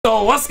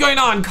So what's going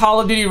on,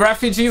 Call of Duty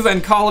refugees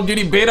and Call of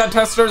Duty beta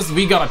testers?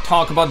 We gotta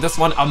talk about this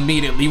one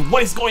immediately.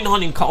 What is going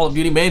on in Call of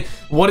Duty, man?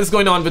 What is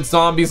going on with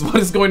zombies? What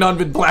is going on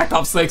with Black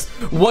Ops 6?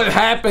 What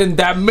happened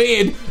that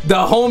made the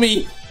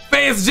homie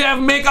Face Jeff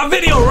make a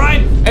video,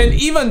 right? And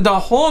even the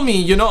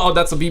homie, you know, oh,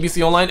 that's a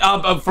BBC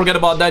Online. Forget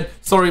about that.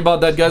 Sorry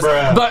about that, guys.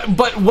 Bruh.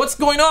 But what's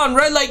going on,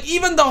 right? Like,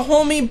 even the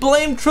homie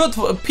Blame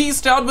Truth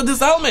pieced out with his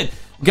helmet.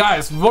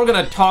 Guys, we're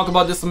gonna talk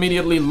about this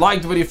immediately.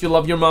 Like the video if you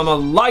love your mama.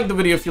 Like the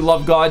video if you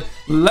love God.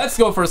 Let's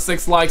go for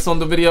 6 likes on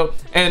the video.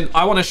 And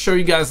I want to show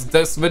you guys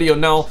this video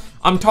now.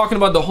 I'm talking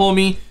about the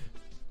homie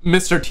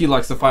Mr. T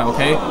Lexify,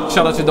 okay?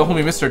 Shout out to the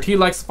homie Mr. T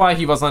Lexify.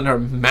 He was under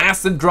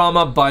massive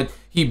drama, but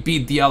he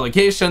beat the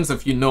allegations.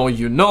 If you know,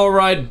 you know,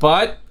 right?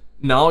 But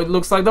now it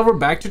looks like that we're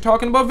back to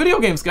talking about video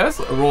games, guys.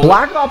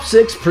 Black Ops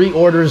 6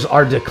 pre-orders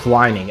are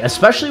declining,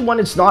 especially when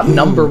it's not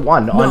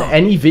 #1 on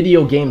any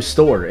video game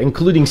store,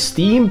 including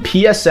Steam,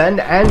 PSN,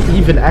 and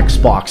even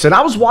Xbox. And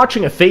I was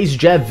watching a FaZe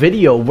Jeff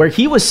video where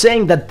he was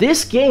saying that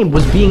this game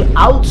was being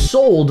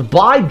outsold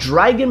by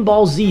Dragon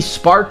Ball Z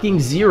Sparking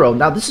Zero.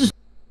 Now this is...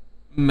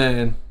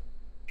 Man.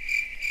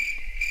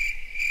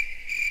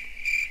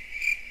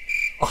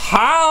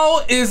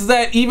 How is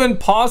that even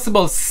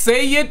possible?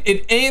 Say it,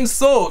 it ain't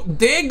so.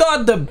 They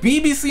got the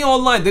BBC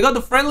Online. They got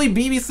the friendly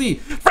BBC.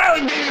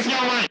 Friendly BBC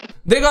Online.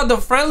 They got the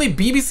friendly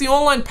BBC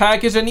Online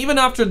package, and even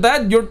after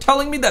that, you're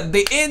telling me that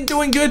they ain't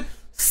doing good?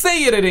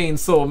 Say it, it ain't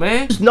so,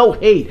 man. There's no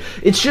hate.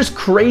 It's just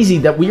crazy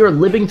that we are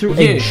living through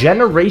a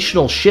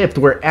generational shift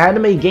where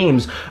anime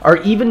games are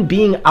even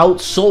being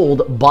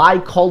outsold by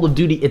Call of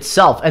Duty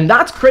itself. And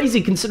that's crazy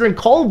considering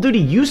Call of Duty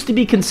used to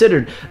be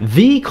considered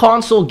the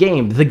console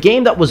game, the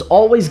game that was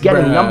always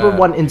getting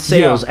 #1 in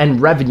sales and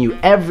revenue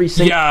every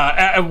single...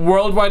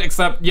 worldwide,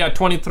 except,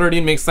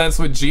 2013 makes sense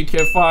with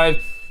GTA 5.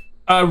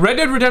 Red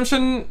Dead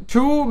Redemption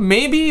 2,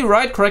 maybe,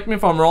 right? Correct me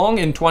if I'm wrong,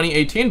 in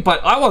 2018,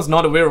 but I was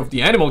not aware of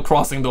the Animal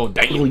Crossing, though.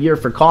 Damn. Year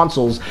for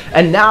consoles,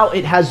 and now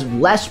it has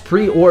less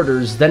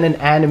pre-orders than an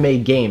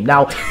anime game.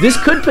 Now, this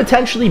could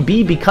potentially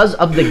be because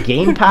of the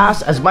Game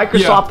Pass, as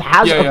Microsoft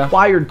has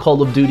acquired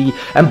Call of Duty,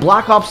 and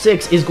Black Ops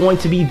 6 is going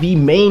to be the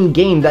main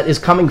game that is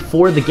coming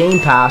for the Game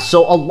Pass.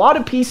 So a lot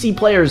of PC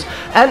players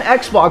and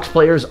Xbox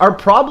players are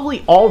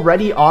probably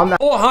already on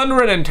that.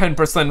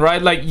 110%,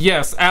 right? Like,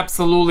 yes,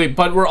 absolutely,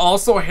 but we're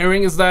also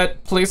hearing is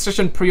that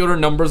PlayStation pre-order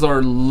numbers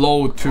are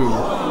low too,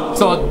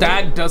 so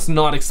that does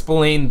not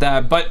explain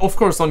that. But of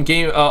course on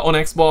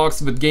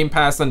Xbox with Game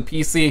Pass and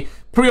PC,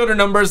 pre-order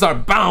numbers are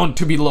bound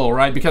to be low,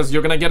 right? Because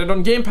you're gonna get it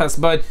on Game Pass.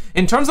 But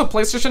in terms of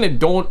PlayStation, it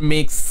don't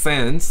make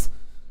sense.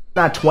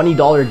 That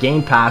 $20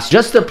 Game Pass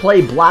just to play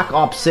Black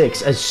Ops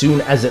 6 as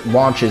soon as it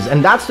launches.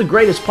 And that's the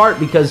greatest part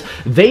because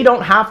they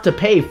don't have to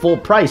pay full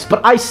price. But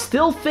I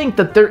still think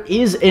that there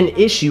is an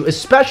issue,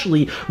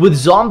 especially with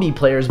zombie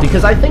players,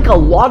 because I think a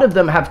lot of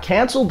them have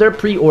canceled their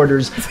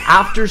pre-orders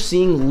after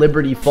seeing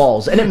Liberty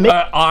Falls. And it makes...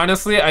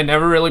 honestly, I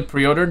never really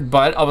pre-ordered,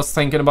 but I was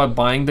thinking about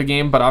buying the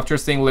game. But after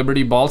seeing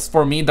Liberty Falls,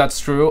 for me,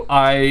 that's true.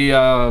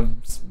 I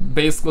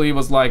basically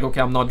was like, okay,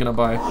 I'm not gonna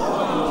buy.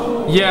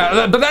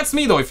 Yeah, but that's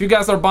me though. If you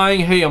guys are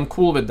buying, hey, I'm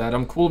cool with that.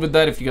 I'm cool with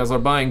that if you guys are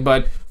buying.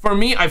 But for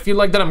me, I feel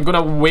like that I'm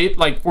gonna wait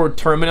like for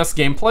Terminus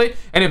gameplay.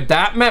 And if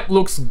that map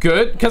looks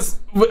good, because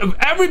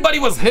everybody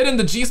was hitting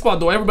the G-spot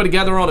though. Everybody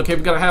gather around. Okay,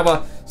 we gotta have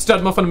a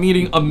stud muffin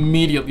meeting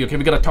immediately. Okay,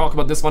 we gotta talk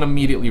about this one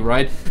immediately,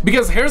 right?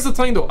 Because here's the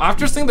thing though.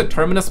 After seeing the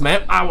Terminus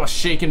map, I was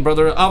shaking,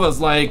 brother. I was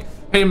like,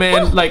 hey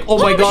man, like, oh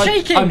my god,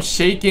 I'm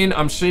shaking.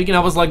 I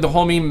was like the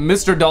homie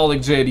Mr. Dalek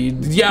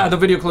JD. Yeah, the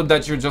video clip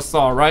that you just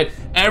saw, right?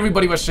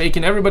 Everybody was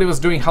shaking, everybody was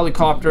doing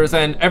helicopters,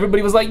 and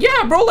everybody was like,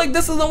 yeah, bro, like,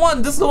 this is the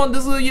one, this is the one,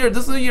 this is the year,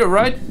 this is the year,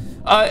 right?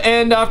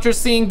 And after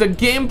seeing the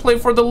gameplay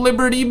for the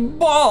Liberty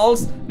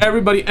Balls,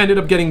 everybody ended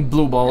up getting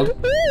blue-balled.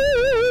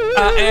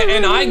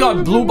 And I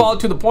got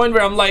blue-balled to the point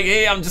where I'm like,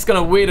 hey, I'm just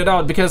gonna wait it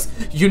out, because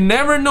you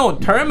never know.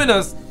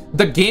 Terminus,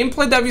 the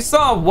gameplay that we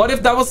saw, what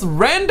if that was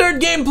rendered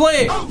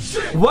gameplay?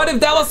 What if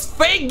that was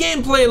fake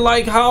gameplay,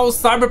 like how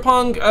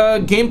Cyberpunk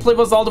gameplay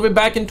was all the way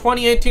back in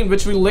 2018,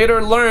 which we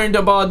later learned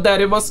about that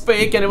it was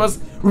fake and it was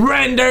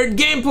rendered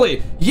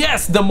gameplay.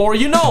 Yes, the more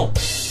you know.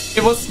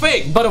 It was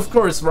fake, but of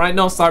course right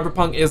now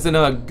Cyberpunk is in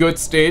a good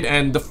state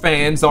and the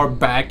fans are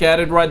back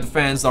at it, right? The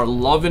fans are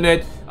loving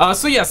it.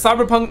 So yeah,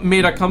 Cyberpunk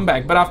made a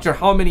comeback, but after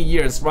how many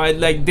years, right?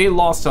 Like, they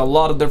lost a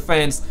lot of their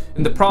fans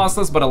in the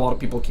process, but a lot of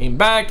people came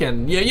back,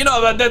 and yeah, you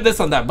know, this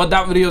and that. But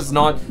that video is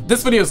not,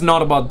 this video is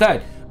not about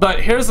that. But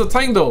here's the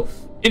thing though.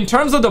 In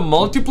terms of the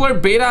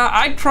multiplayer beta,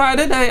 I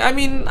tried it. I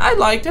mean, I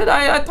liked it.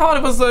 I thought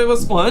it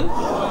was fun.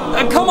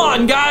 Come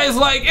on, guys,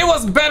 like, it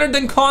was better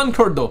than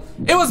Concord, though.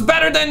 it was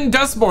better than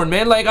Dustborn,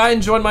 man. Like, I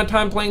enjoyed my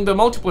time playing the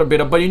multiplayer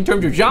beta, but in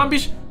terms of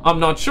zombies, I'm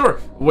not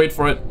sure. Wait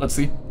for it. Let's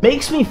see.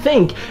 Makes me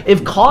think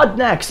if COD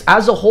Next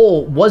as a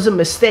whole was a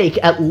mistake,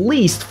 at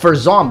least for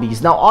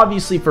zombies. Now,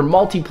 obviously, for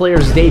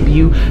multiplayer's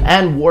debut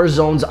and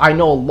Warzones, I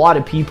know a lot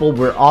of people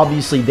were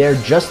obviously there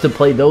just to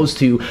play those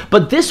two,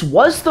 but this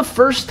was the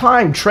first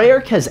time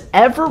Treyarch has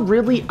ever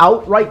really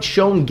outright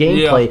shown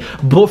gameplay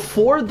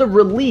before the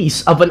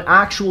release of an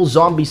actual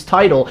zombies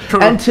title.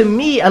 And to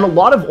me and a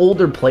lot of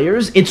older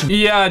players, it's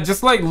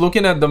just like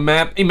looking at the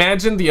map.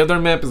 Imagine the other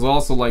map is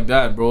also like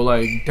that, bro.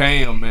 Like,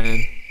 damn,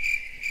 man.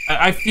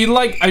 I feel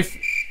like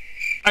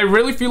I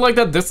really feel like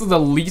that this is the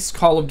least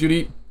Call of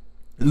Duty,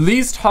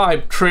 least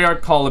hype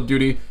Treyarch Call of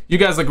Duty. You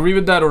guys agree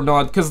with that or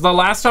not? Because the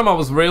last time I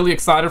was really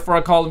excited for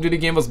a Call of Duty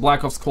game was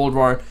Black Ops Cold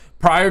War.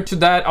 Prior to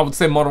that, I would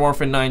say Modern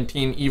Warfare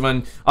 19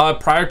 even.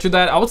 Prior to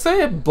that, I would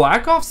say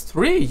Black Ops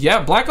 3.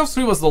 Yeah, Black Ops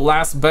 3 was the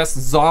last best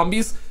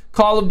zombies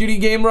Call of Duty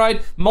game,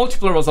 right?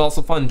 Multiplayer was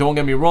also fun, don't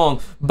get me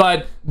wrong.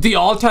 But the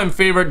all-time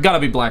favorite gotta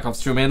be Black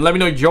Ops 2, man. Let me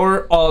know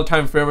your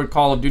all-time favorite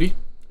Call of Duty.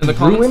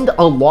 Ruined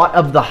a lot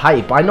of the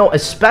hype. I know,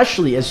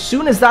 especially as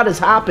soon as that has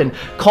happened,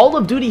 Call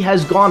of Duty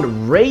has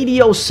gone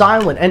radio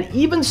silent, and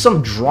even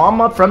some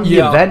drama from the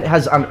event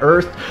has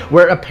unearthed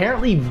where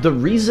apparently the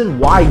reason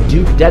why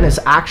Duke Dennis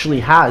actually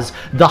has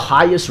the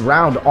highest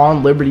round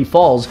on Liberty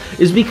Falls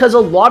is because a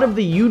lot of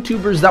the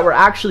YouTubers that were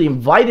actually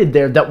invited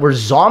there that were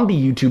zombie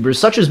YouTubers,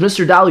 such as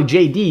Mr. Dally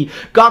JD,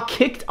 got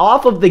kicked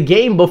off of the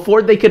game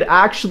before they could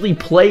actually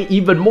play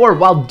even more,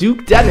 while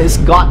Duke Dennis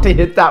got to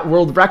hit that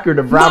world record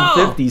of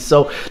round 50.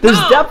 So there's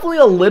definitely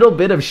a little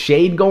bit of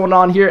shade going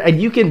on here,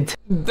 and you can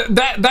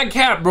that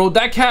cap, bro,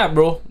 that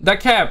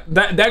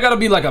gotta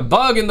be like a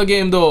bug in the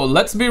game, though.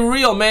 Let's be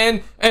real,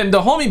 man. And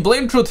the homie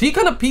Blame Truth, he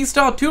kind of pieced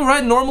out too,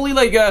 right? Normally,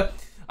 like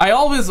I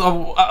always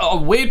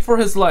wait for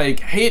his like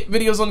hate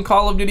videos on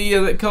Call of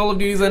Duty, Call of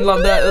Duties, and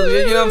love that.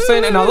 You know what I'm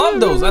saying? And I love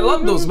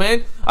those,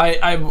 man.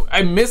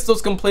 I miss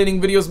those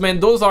complaining videos, man.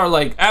 Those are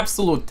like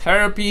absolute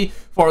therapy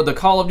for the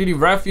Call of Duty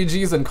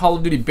refugees and Call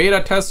of Duty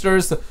beta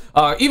testers.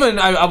 Even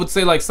I would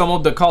say like some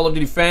of the Call of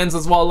Duty fans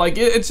as well. Like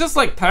it's just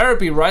like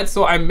therapy, right?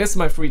 So I miss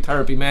my free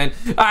therapy, man.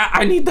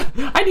 I need my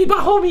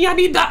homie. I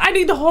need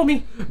the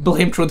homie.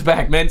 Blame Truth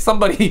back, man.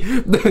 Somebody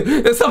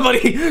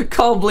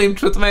call Blame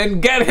Truth, man.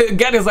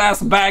 Get his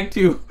ass back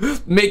to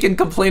making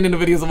complaining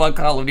videos about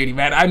Call of Duty,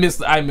 man. I miss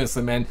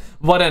him, man.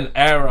 What an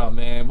era,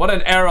 man. What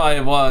an era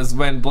it was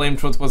when Blame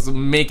Truth was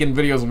making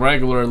videos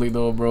regularly,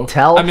 though, bro.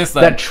 I miss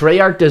that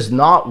Treyarch does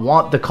not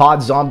want the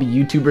COD zombie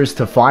YouTubers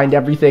to find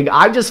everything.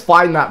 I just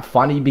find that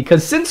funny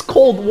because since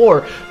Cold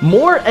War,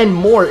 more and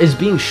more is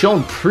being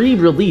shown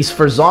pre-release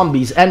for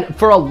zombies, and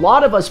for a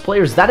lot of us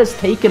players, that has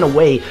taken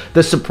away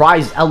the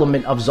surprise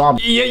element of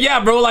zombies.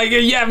 Yeah, bro. Like,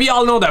 yeah, we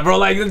all know that, bro.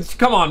 Like,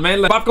 come on,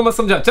 man. Like,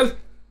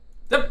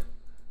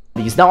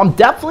 now, I'm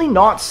definitely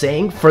not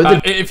saying for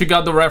the if you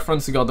got the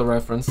reference, you got the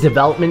reference.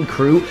 Development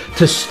crew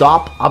to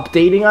stop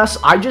updating us.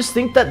 I just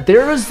think that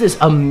there is this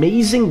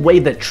amazing way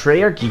that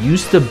Treyarch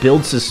used to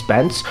build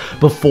suspense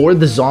before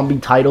the zombie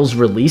titles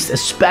released,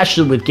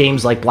 especially with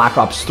games like Black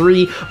Ops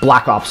 3,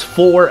 Black Ops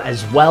 4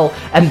 as well,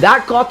 and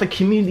that got the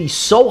community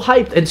so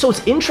hyped. And so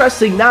it's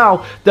interesting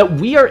now that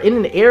we are in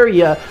an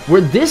area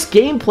where this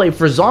gameplay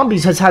for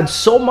zombies has had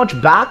so much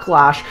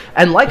backlash,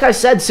 and like I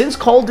said, since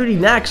Call of Duty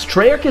Next,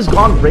 Treyarch has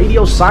gone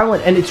radio silent,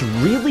 and it's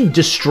really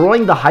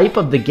destroying the hype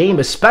of the game,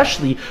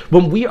 especially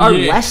when we are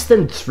less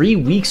than 3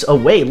 weeks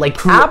away.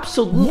 Like,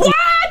 absolutely.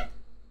 What?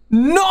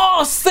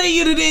 No, say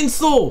it again,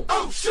 so.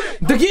 Oh, shit.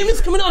 The game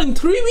is coming out in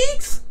 3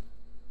 weeks?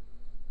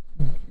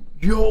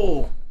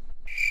 Yo,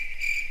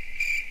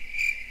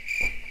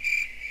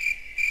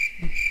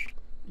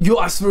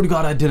 I swear to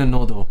God, I didn't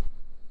know, though.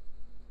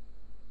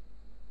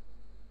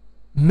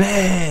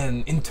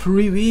 Man, in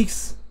 3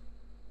 weeks?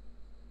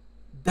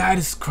 That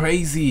is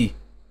crazy.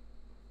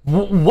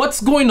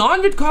 What's going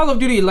on with Call of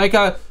Duty? Like,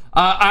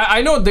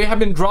 I know they have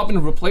been dropping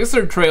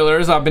replacer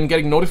trailers. I've been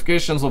getting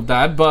notifications of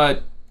that,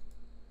 but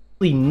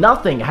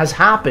nothing has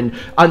happened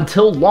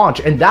until launch,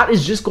 and that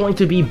is just going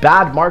to be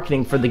bad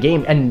marketing for the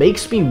game and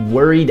makes me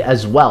worried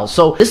as well.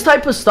 So this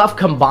type of stuff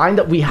combined,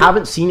 that we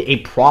haven't seen a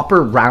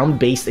proper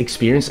round-based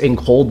experience in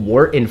Cold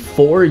War in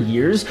 4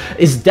 years,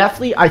 is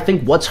definitely, I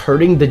think, what's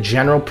hurting the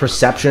general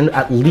perception,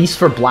 at least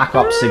for Black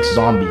Ops 6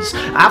 Zombies.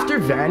 After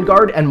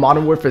Vanguard and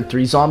Modern Warfare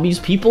 3 Zombies,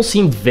 people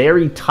seem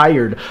very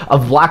tired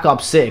of Black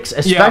Ops 6,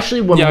 especially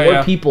when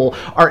more people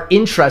are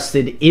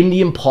interested in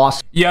the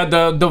imposter. Yeah,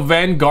 the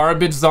Van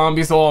Garbage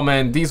Zombies, oh man,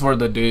 these were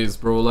the days,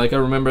 bro. Like, I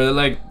remember,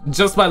 like,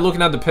 just by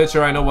looking at the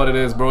picture, I know what it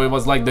is, bro. It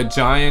was like the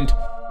giant,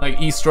 like,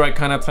 Easter egg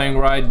kind of thing,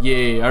 right?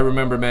 Yeah, I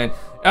remember, man.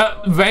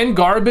 Van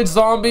Garbage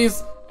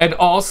Zombies, and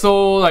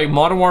also, like,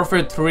 Modern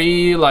Warfare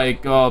 3,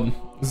 like,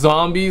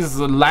 zombies,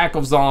 lack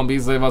of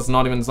zombies. It was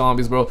not even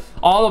zombies, bro.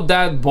 All of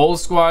that, Bull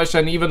Squash,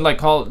 and even,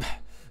 like,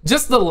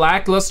 just the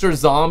lackluster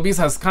zombies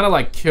has kind of,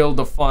 like, killed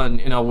the fun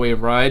in a way,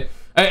 right?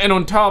 And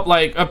on top,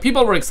 like,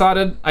 people were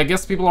excited. I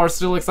guess people are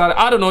still excited.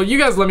 I don't know. You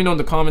guys let me know in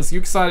the comments. You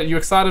excited? You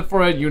excited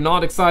for it? You're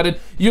not excited?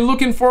 You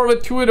looking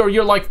forward to it, or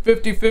you're like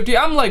 50-50?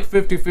 I'm like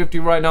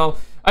 50-50 right now.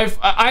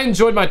 I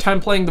enjoyed my time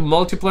playing the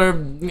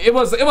multiplayer. It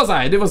was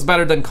alright. It was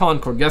better than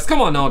Concord, guys.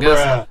 Come on now, guys.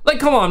 Bruh. Like,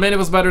 come on, man. It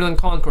was better than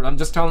Concord. I'm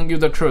just telling you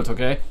the truth,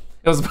 okay?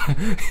 It was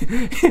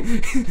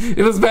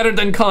it was better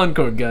than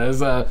Concord,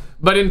 guys.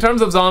 But in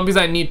terms of zombies,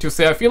 I need to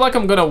say, I feel like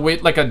I'm gonna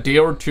wait like a day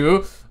or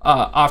two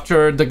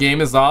after the game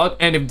is out,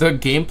 and if the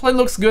gameplay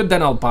looks good,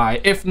 then I'll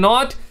buy. If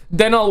not,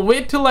 then I'll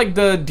wait till like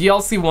the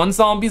DLC 1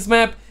 zombies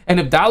map,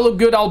 and if that look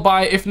good, I'll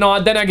buy. If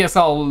not, then I guess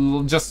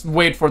I'll just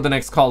wait for the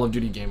next Call of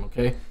Duty game,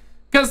 okay?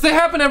 Because they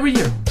happen every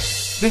year.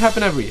 They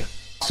happen every year.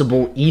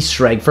 Possible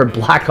Easter egg for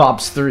Black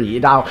Ops 3.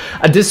 Now,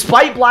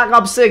 despite Black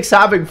Ops 6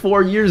 having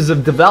 4 years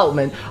of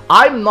development,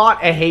 I'm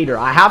not a hater.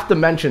 I have to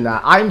mention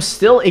that. I'm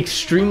still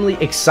extremely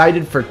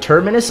excited for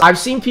Terminus. I've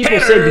seen people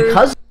say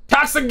because...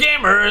 Toxic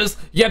gamers!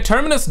 Yeah,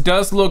 Terminus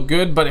does look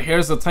good, but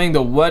here's the thing,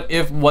 though. What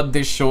if what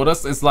they showed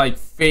us is like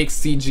fake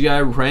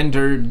CGI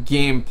rendered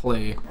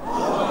gameplay?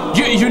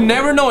 You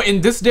never know. In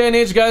this day and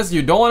age, guys,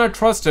 you don't want to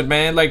trust it,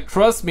 man. Like,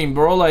 trust me,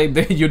 bro.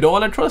 Like, you don't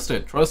want to trust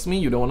it. Trust me,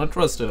 you don't want to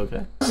trust it,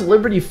 okay?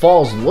 Liberty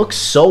Falls looks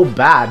so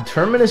bad,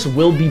 Terminus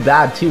will be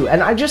bad too.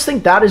 And I just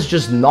think that is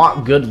just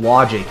not good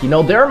logic. You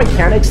know, there are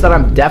mechanics that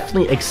I'm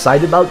definitely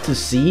excited about to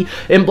see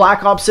in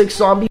Black Ops 6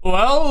 Zombies.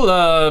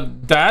 Well,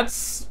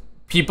 that's...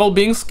 people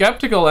being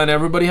skeptical, and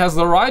everybody has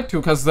the right to,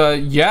 because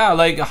yeah,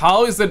 like,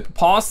 how is it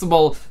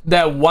possible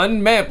that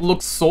one map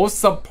looks so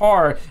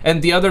subpar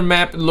and the other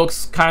map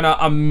looks kind of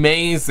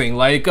amazing?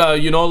 Like,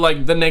 you know,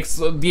 like the next,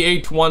 the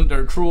 8th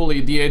wonder,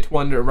 truly the 8th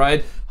wonder,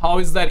 right? How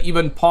is that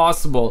even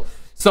possible?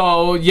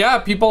 So yeah,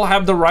 people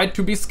have the right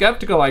to be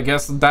skeptical. I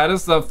guess that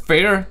is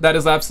fair. That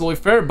is absolutely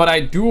fair. But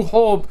I do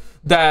hope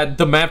that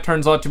the map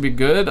turns out to be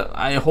good.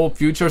 I hope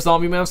future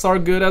zombie maps are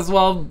good as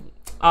well.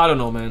 I don't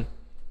know, man.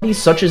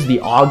 Such as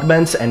the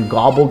augments and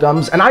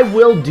gobblegums, and I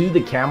will do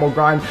the camel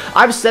grind.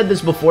 I've said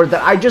this before,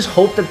 that I just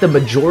hope that the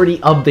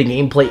majority of the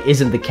gameplay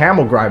isn't the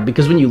camel grind,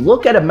 because when you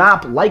look at a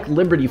map like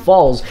Liberty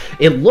Falls,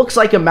 it looks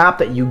like a map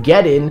that you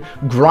get in,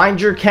 grind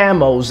your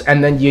camos,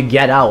 and then you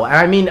get out. And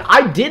I mean,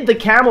 I did the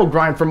camel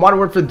grind for Modern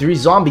Warfare 3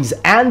 Zombies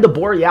and the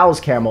Borealis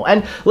camo,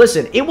 and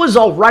listen, it was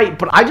alright,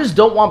 but I just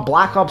don't want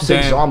Black Ops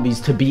 6 Zombies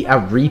to be a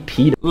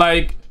repeat.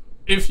 Like,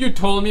 if you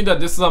told me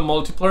that this is a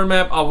multiplayer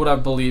map, I would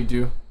have believed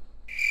you.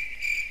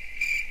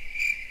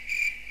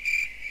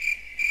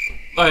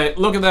 Like,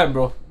 look at that,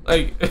 bro.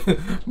 Like,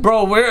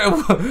 bro,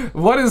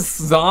 what is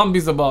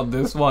zombies about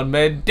this one,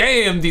 man?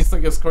 Damn, this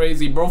thing is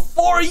crazy, bro.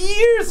 4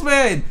 years,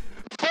 man.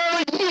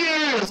 4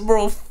 years,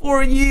 bro.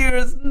 4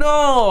 years.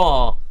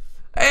 No.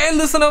 And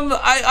listen,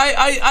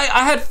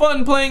 I had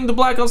fun playing the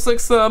Black Ops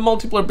 6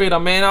 multiplayer beta,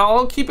 man.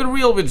 I'll keep it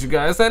real with you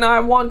guys, and I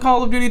want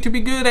Call of Duty to be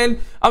good. And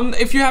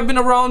if you have been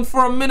around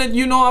for a minute,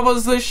 you know I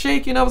was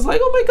shaking. I was like,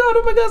 oh my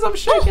god, I'm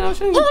shaking, I'm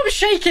shaking. I'm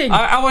shaking.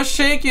 I was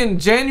shaking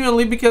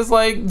genuinely, because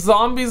like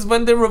zombies,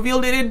 when they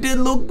revealed it, it did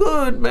look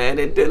good, man.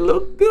 It did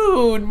look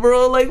good,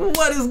 bro. Like,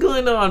 what is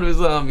going on with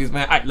zombies,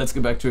 man? Alright, let's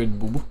get back to it,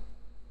 boo boo.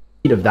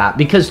 Of that,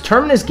 because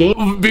Terminus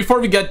game... Before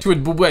we get to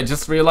it, boo boo, I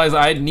just realized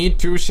I need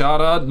to shout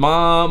out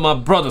my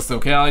brothers,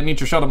 okay? I need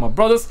to shout out my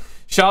brothers.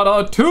 Shout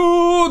out to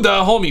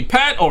the homie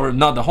Pat, or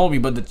not the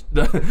homie, but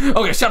the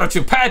okay, shout out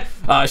to Pat,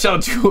 shout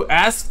out to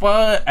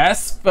Aspa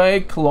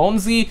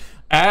Clonzy,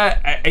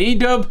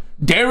 Adub,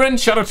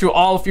 Darren. Shout out to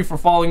all of you for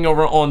following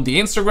over on the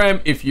Instagram.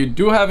 If you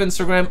do have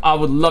Instagram, I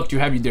would love to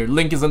have you there.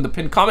 Link is in the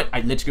pinned comment.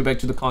 Let's get back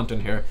to the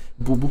content here,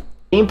 boo boo.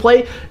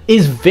 Gameplay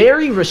is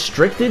very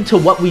restricted to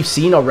what we've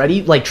seen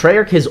already. Like,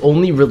 Treyarch has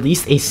only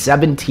released a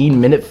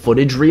 17-minute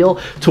footage reel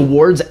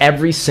towards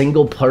every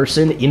single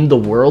person in the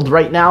world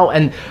right now,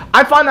 and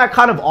I find that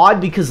kind of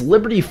odd, because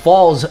Liberty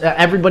Falls,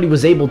 everybody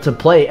was able to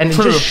play, and it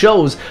just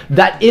shows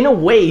that in a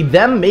way,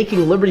 them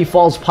making Liberty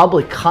Falls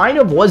public kind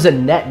of was a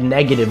net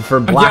negative for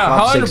Black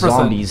Ops 6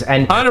 Zombies.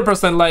 And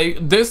 100%, like,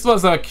 this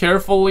was a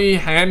carefully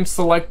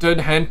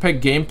hand-selected,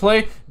 hand-picked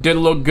gameplay. Did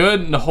look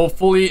good, and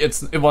hopefully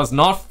it was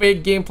not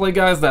fake gameplay,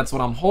 guys. That's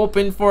what I'm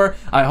hoping for.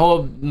 I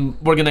hope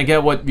we're gonna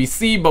get what we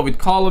see. But with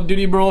Call of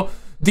Duty, bro,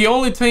 the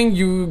only thing,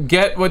 you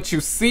get what you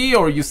see,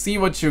 or you see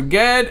what you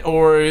get,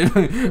 or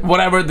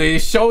whatever they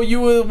show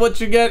you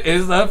what you get,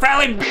 is a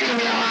friendly.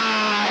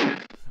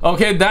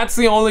 Okay, that's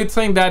the only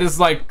thing that is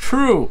like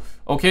true.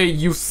 Okay,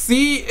 you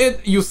see it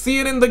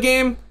in the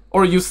game,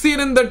 or you see it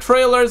in the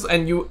trailers,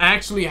 and you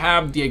actually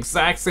have the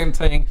exact same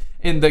thing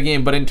in the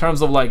game. But in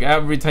terms of like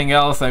everything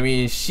else, I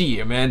mean,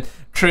 shit, man,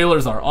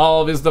 trailers are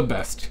always the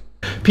best.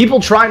 People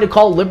trying to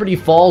call Liberty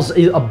Falls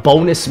a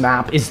bonus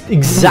map is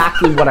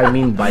exactly what I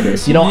mean by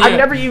this. You know, I've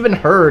never even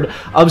heard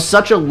of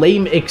such a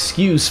lame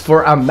excuse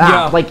for a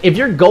map. Like, if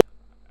you're going...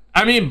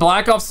 I mean,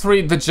 Black Ops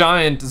 3, the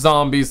Giant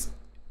Zombies,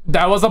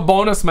 that was a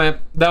bonus map.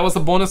 That was a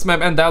bonus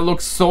map, and that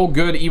looks so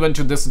good even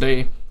to this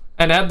day.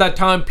 And at that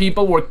time,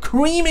 people were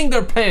creaming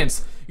their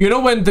pants You know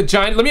when the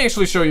giant, let me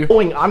actually show you.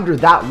 Going under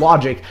that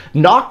logic,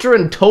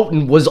 Nocturne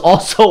Toten was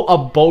also a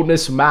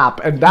bonus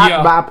map, and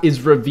that map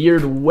is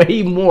revered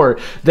way more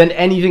than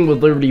anything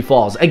with Liberty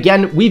Falls.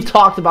 Again, we've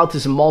talked about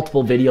this in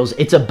multiple videos.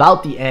 It's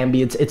about the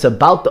ambience, it's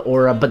about the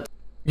aura, but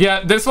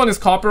yeah, this one is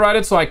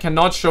copyrighted, so I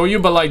cannot show you,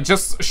 but like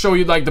just show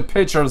you like the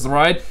pictures,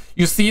 right?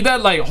 You see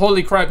that? Like,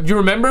 holy crap. You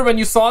remember when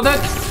you saw that?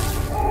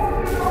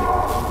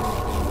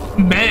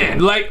 Man,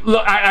 like,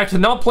 look, I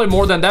cannot play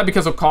more than that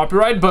because of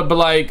copyright, but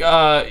like,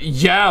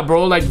 yeah,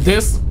 bro, like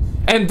this.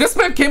 And this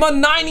map came out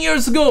 9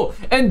 years ago,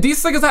 and these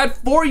suckers had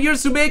 4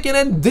 years to make it,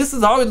 and this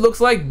is how it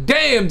looks like.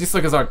 Damn, these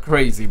suckers are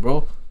crazy,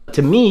 bro.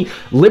 To me,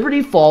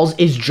 Liberty Falls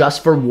is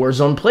just for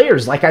Warzone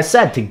players. Like I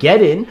said, to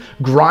get in,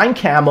 grind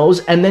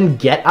camos, and then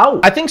get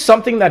out. I think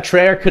something that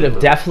Treyarch could have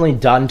definitely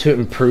done to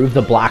improve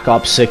the Black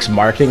Ops 6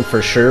 marketing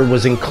for sure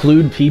was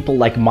include people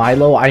like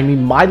Milo. I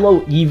mean,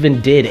 Milo even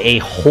did a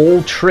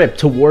whole trip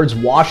towards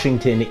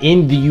Washington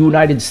in the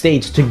United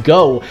States to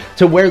go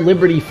to where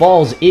Liberty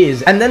Falls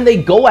is. And then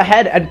they go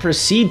ahead and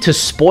proceed to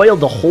spoil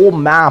the whole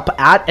map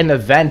at an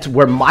event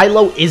where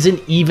Milo isn't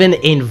even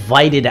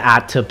invited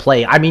at to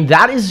play. I mean,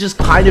 that is just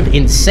kind of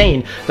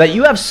insane that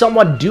you have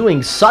someone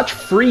doing such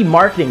free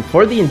marketing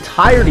for the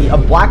entirety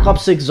of Black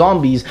Ops 6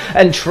 Zombies,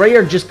 and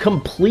Treyarch just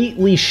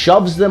completely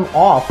shoves them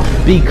off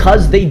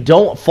because they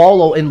don't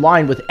follow in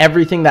line with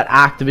everything that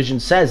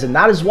Activision says. And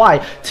that is why,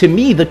 to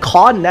me, the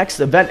COD Next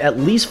event, at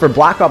least for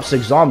Black Ops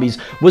 6 Zombies,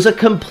 was a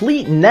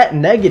complete net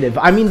negative.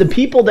 I mean, the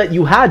people that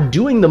you had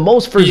doing the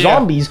most for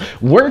Zombies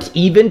weren't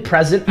even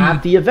present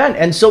at the event.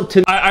 And so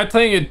I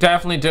think it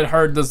definitely did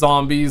hurt the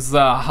Zombies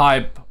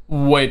hype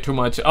way too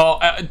much.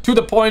 To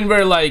the point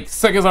where like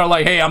suckers are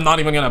like, hey, I'm not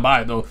even gonna buy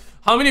it though.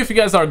 How many of you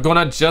guys are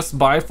gonna just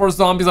buy for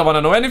Zombies? I want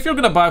to know. And if you're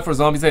gonna buy for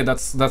Zombies, hey,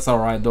 that's all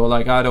right though.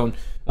 Like, I don't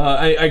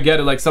I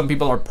get it. Like, some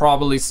people are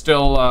probably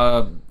still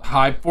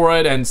hyped for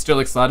it and still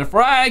excited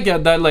for it. I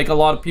get that. Like, a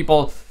lot of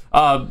people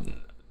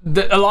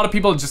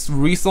just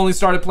recently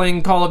started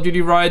playing Call of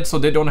Duty, right? So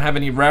they don't have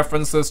any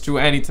references to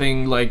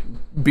anything like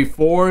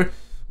before.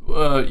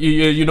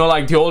 You know,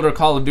 like the older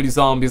Call of Duty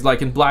Zombies,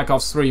 like in Black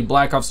Ops 3,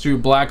 Black Ops 2,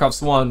 Black Ops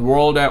 1,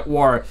 World at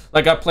War.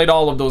 Like, I played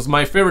all of those.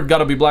 My favorite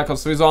gotta be Black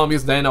Ops 3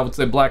 Zombies, then I would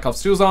say Black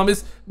Ops 2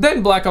 Zombies,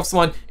 then Black Ops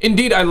 1.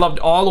 Indeed, I loved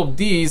all of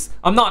these.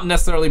 I'm not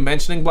necessarily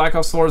mentioning Black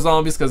Ops 4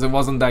 Zombies because it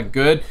wasn't that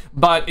good,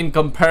 but in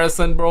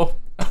comparison, bro,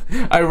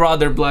 I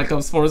rather Black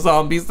Ops 4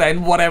 Zombies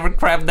than whatever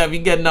crap that we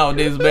get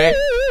nowadays, man.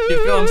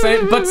 You feel what I'm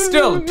saying? But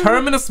still,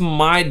 Terminus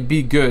might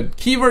be good.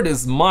 Keyword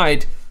is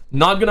might.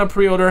 Not gonna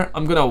pre-order.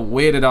 I'm gonna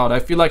wait it out. I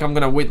feel like I'm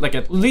gonna wait like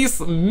at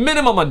least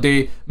minimum a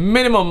day,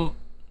 minimum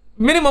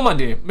a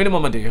day,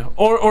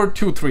 or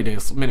 2-3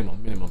 days,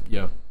 minimum.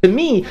 Yeah. To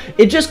me,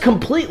 it just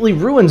completely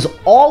ruins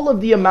all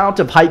of the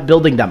amount of hype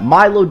building that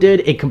Milo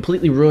did. It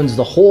completely ruins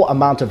the whole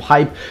amount of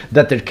hype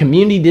that the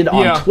community did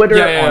on Twitter,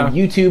 on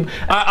YouTube.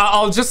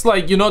 I'll just,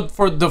 like, you know,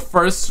 for the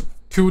first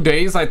 2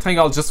 days, I think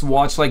I'll just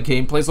watch like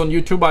gameplays on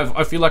YouTube.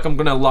 I feel like I'm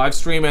gonna live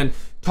stream and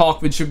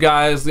talk with you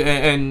guys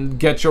and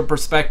get your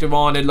perspective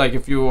on it, like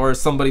if you are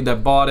somebody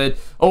that bought it,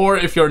 or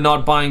if you're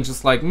not buying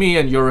just like me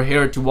and you're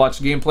here to watch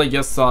gameplay.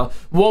 Yes,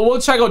 we'll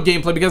check out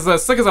gameplay because the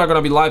suckers are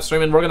gonna be live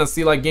streaming. We're gonna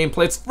see like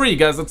gameplay. It's free,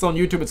 guys. It's on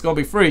YouTube. It's gonna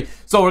be free,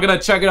 so we're gonna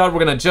check it out. We're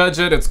gonna judge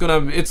it. It's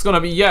gonna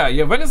be yeah.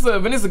 When is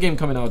the game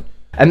coming out?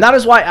 And that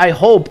is why I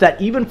hope that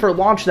even for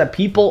launch that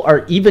people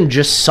are even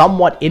just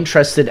somewhat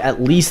interested,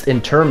 at least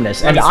in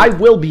Terminus. And I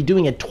will be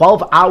doing a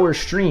 12-hour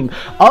stream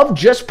of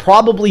just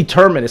probably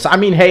Terminus. I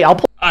mean, hey,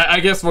 I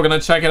guess we're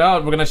gonna check it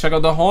out. We're gonna check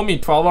out the homie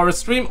 12-hour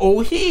stream.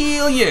 Oh,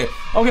 hell yeah.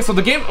 Okay, so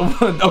the game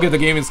okay, the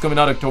game is coming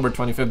out October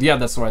 25th. Yeah,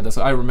 that's right.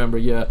 I remember.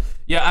 Yeah,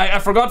 I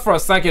forgot for a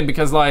second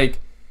because,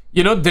 like,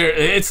 you know,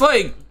 it's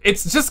like,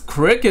 it's just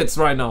crickets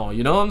right now,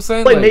 you know what I'm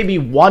saying? Like, maybe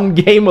one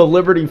game of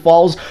Liberty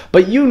Falls,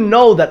 but you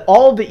know that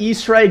all of the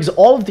Easter eggs,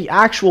 all of the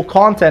actual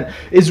content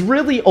is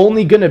really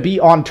only going to be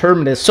on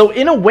Terminus. So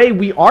in a way,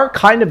 we are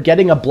kind of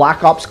getting a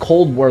Black Ops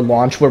Cold War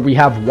launch where we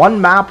have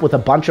one map with a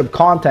bunch of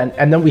content,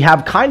 and then we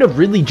have kind of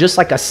really just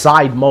like a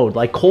side mode.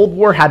 Like Cold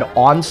War had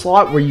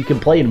Onslaught where you can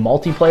play in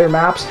multiplayer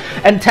maps,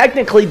 and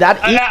technically that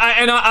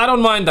I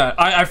don't mind that.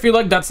 I feel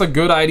like that's a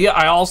good idea.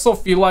 I also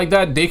feel like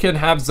that they can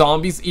have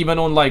zombies even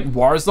on like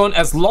Warzone,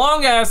 as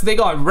long as they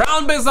got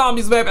round-based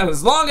zombies map, and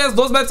as long as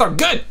those maps are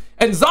good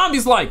and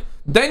zombies like,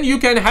 then you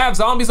can have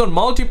zombies on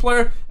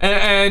multiplayer,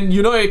 and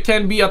you know, it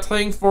can be a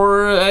thing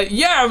for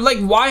yeah, like,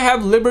 why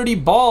have Liberty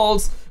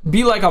Balls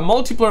be like a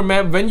multiplayer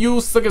map when you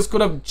suckers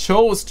could have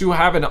chose to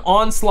have an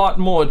Onslaught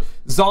mode,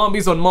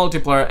 zombies on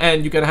multiplayer,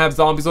 and you can have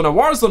zombies on a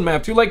Warzone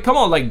map too? Like, come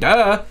on, like,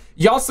 duh.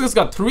 Y'all suckers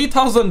got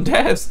 3,000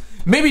 devs.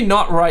 Maybe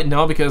not right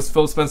now because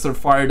Phil Spencer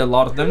fired a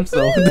lot of them.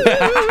 So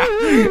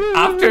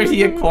after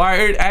he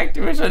acquired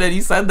Activision and he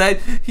said that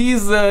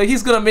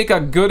he's gonna make a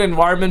good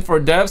environment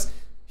for devs,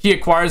 he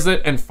acquires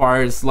it and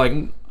fires, like,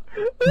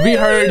 we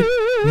heard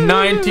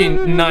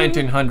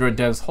 1900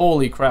 devs.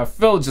 Holy crap,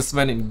 Phil just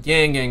went in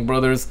gang,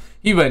 brothers.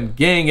 He went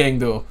gang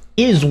though.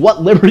 is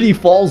what Liberty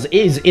Falls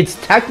is. It's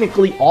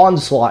technically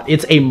Onslaught.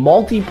 It's a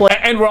multiplayer.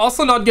 And we're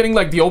also not getting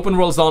like the open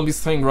world zombies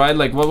thing, right?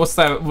 Like what's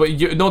that?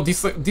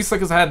 These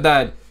suckers had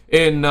that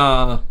in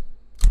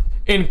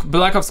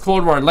Black Ops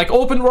Cold War, like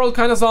open world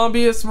kind of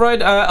zombies,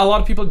 right? A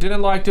lot of people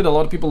didn't like it, a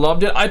lot of people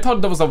loved it. I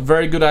thought that was a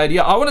very good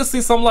idea. I want to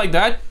see something like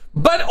that.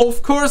 But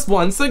of course,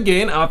 once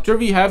again, after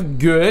we have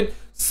good,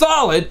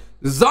 solid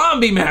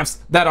zombie maps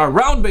that are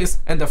round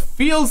based and that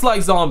feels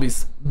like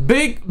zombies.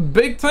 Big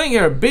thing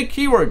here, big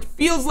keyword,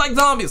 feels like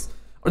zombies.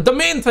 Or the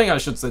main thing, I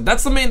should say.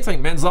 That's the main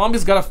thing, man.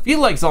 Zombies gotta feel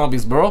like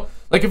zombies, bro.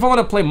 Like if I want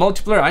to play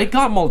multiplayer, I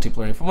got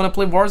multiplayer. If I want to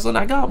play Warzone,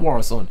 I got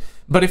Warzone.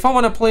 But if I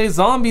want to play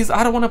zombies,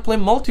 I don't want to play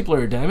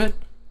multiplayer, damn it.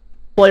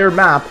 Player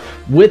map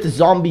with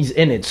zombies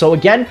in it. So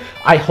again,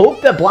 I hope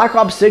that Black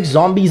Ops 6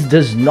 Zombies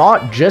does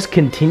not just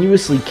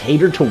continuously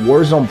cater to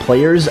Warzone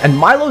players. And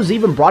Milo's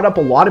even brought up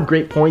a lot of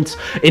great points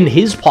in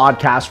his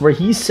podcast where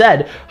he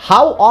said,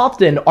 how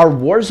often are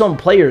Warzone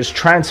players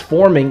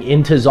transforming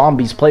into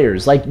zombies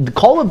players? Like, the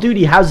Call of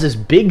Duty has this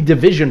big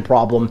division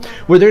problem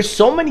where there's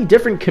so many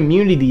different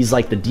communities,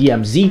 like the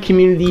DMZ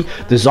community,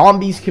 the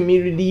zombies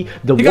community,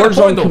 the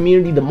Warzone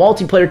community, the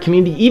multiplayer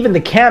community, even the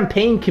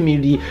campaign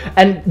community,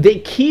 and they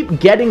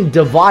keep getting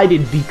divided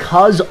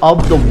because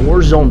of the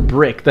Warzone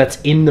brick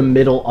that's in the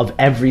middle of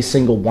every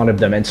single one of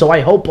them. And so I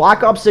hope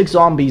Black Ops 6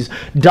 Zombies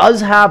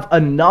does have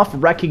enough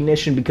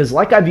recognition, because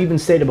like I've even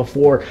stated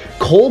before,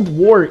 Cold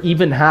War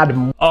even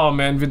had... Oh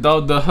man,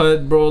 without the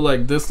HUD, bro,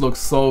 like this looks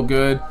so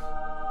good.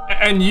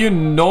 And you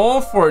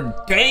know for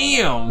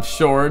damn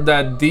sure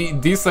that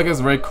these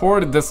suckers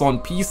recorded this on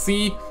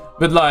PC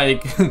with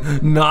like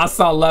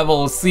NASA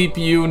level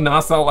CPU,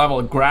 NASA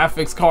level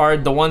graphics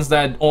card, the ones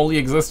that only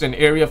exist in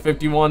Area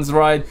 51s,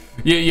 right?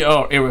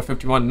 Oh, Area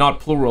 51, not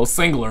plural,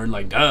 singular,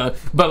 like duh.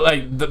 But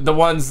like the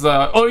ones,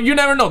 oh, you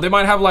never know, they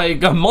might have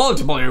like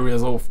multiple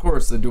areas. Oh, of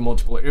course they do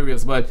multiple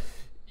areas, but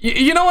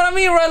you know what I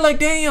mean, right? Like,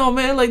 damn,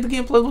 man, like the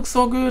gameplay looks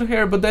so good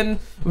here, but then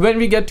when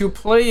we get to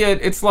play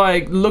it, it's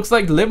like, looks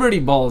like Liberty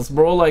Balls,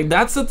 bro. Like,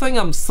 that's the thing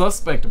I'm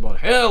suspect about.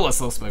 Hella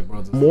suspect,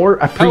 bro. More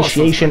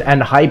appreciation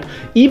and hype,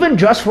 even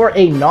just for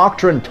a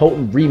Nocturne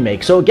Totem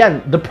remake. So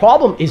again, the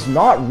problem is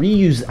not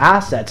reused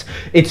assets.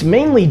 It's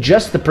mainly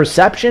just the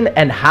perception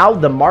and how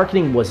the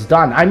marketing was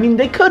done. I mean,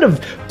 they could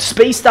have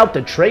spaced out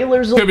the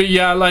trailers.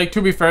 Yeah, like,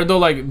 to be fair though,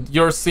 like,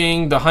 you're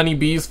seeing the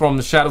honeybees from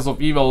the Shadows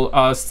of Evil,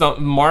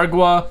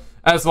 Margwa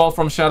as well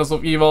from Shadows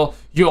of Evil.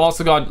 You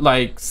also got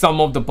like some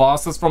of the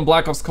bosses from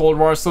Black Ops Cold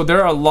War, so there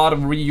are a lot of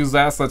reused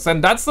assets.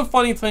 And that's the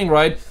funny thing,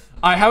 right?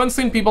 I haven't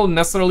seen people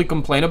necessarily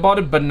complain about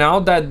it, but now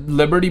that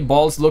Liberty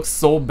Balls looks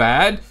so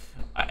bad,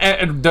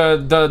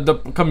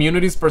 the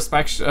community's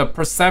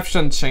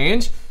perception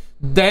change,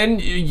 then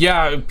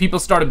yeah, people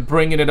started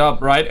bringing it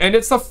up, right? And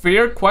it's a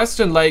fair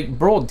question. Like,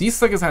 bro, these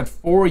suckers had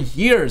 4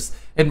 years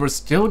and we're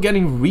still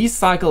getting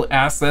recycled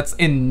assets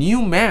in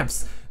new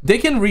maps. They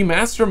can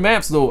remaster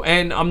maps though,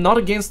 and I'm not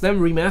against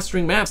them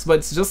remastering maps, but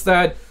it's just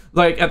that,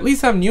 like, at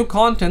least have new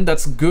content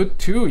that's good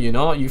too, you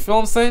know? You feel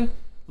what I'm saying?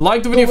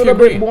 Like the video if you agree.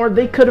 A little bit more.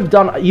 They could have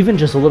done even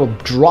just a little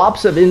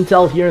drops of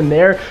intel here and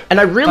there. And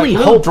I really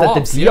hope that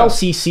the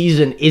DLC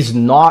season is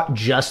not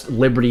just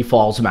Liberty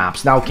Falls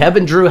maps. Now,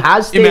 Kevin Drew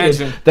has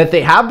stated that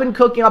they have been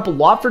cooking up a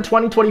lot for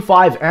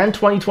 2025 and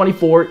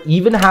 2024,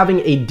 even having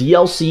a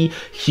DLC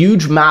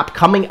huge map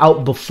coming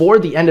out before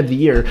the end of the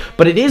year.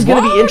 But it is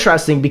going to be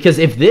interesting, because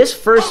if this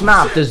first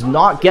map does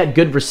not get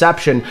good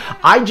reception,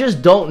 I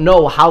just don't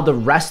know how the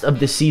rest of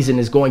the season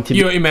is going to be.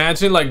 You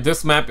imagine, like,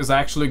 this map is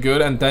actually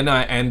good, and then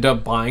I end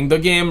up buying the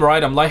game,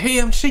 right? I'm like, hey,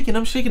 I'm shaking,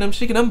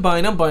 I'm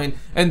buying,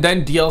 and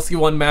then DLC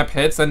 1 map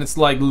hits and it's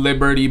like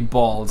Liberty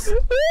Balls.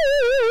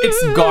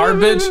 It's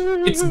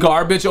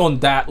garbage on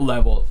that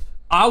level.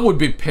 I would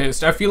be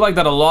pissed. I feel like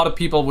that a lot of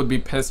people would be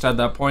pissed at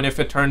that point if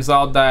it turns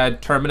out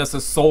that Terminus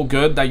is so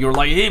good that you're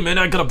like, hey man,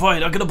 I gotta buy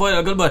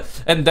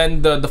it, and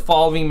then the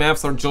following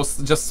maps are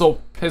just so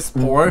piss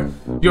poor.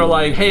 You're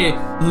like, hey,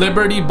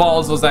 Liberty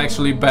Balls was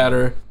actually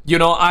better. You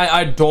know,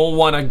 I don't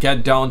want to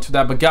get down to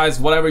that, but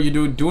guys, whatever you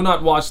do, do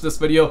not watch this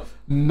video.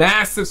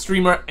 Massive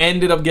streamer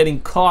ended up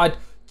getting caught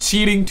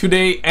cheating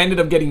today, ended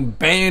up getting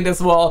banned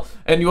as well.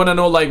 And you want to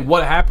know like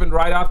what happened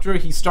right after?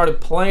 He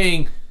started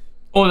playing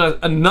on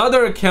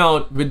another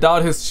account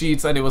without his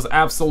cheats, and it was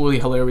absolutely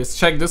hilarious.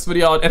 Check this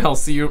video out and I'll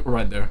see you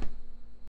right there.